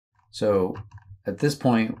So at this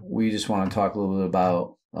point, we just want to talk a little bit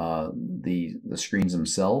about the screens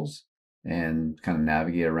themselves and kind of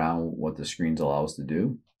navigate around what the screens allow us to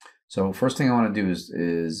do. So first thing I want to do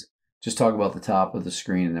is just talk about the top of the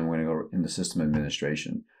screen, and then we're going to go into system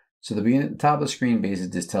administration. So the top of the screen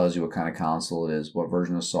basically just tells you what kind of console it is, what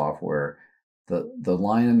version of software. The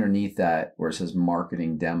line underneath that where it says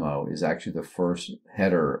marketing demo is actually the first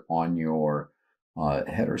header on your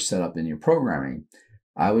header setup in your programming.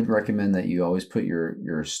 I would recommend that you always put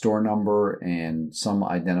your store number and some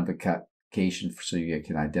identification so you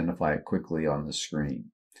can identify it quickly on the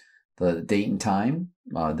screen. The date and time,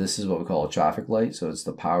 this is what we call a traffic light. So it's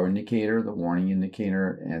the power indicator, the warning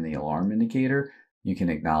indicator, and the alarm indicator. You can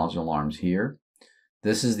acknowledge alarms here.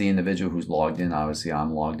 This is the individual who's logged in. Obviously,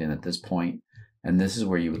 I'm logged in at this point, and this is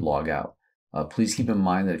where you would log out. Please keep in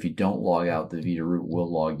mind that if you don't log out, the Veeder-Root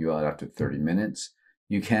will log you out after 30 minutes.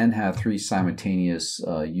 You can have 3 simultaneous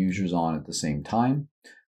users on at the same time,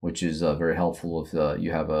 which is very helpful if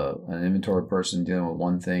you have an inventory person dealing with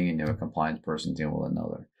one thing and you have a compliance person dealing with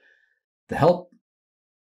another. The help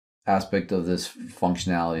aspect of this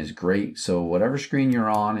functionality is great. So whatever screen you're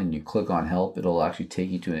on and you click on help, it'll actually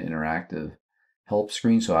take you to an interactive help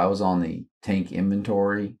screen. So I was on the tank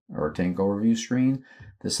inventory or tank overview screen.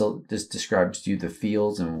 This describes to you the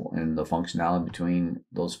fields and the functionality between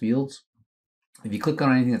those fields. If you click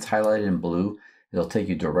on anything that's highlighted in blue, it'll take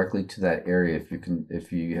you directly to that area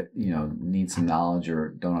if you need some knowledge or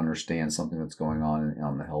don't understand something that's going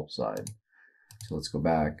on the help side. So let's go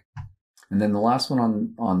back. And then the last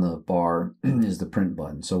one on the bar is the print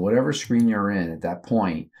button. So whatever screen you're in at that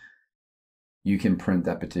point, you can print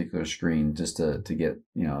that particular screen just to get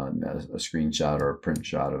a screenshot or a print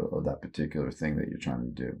shot of that particular thing that you're trying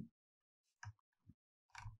to do.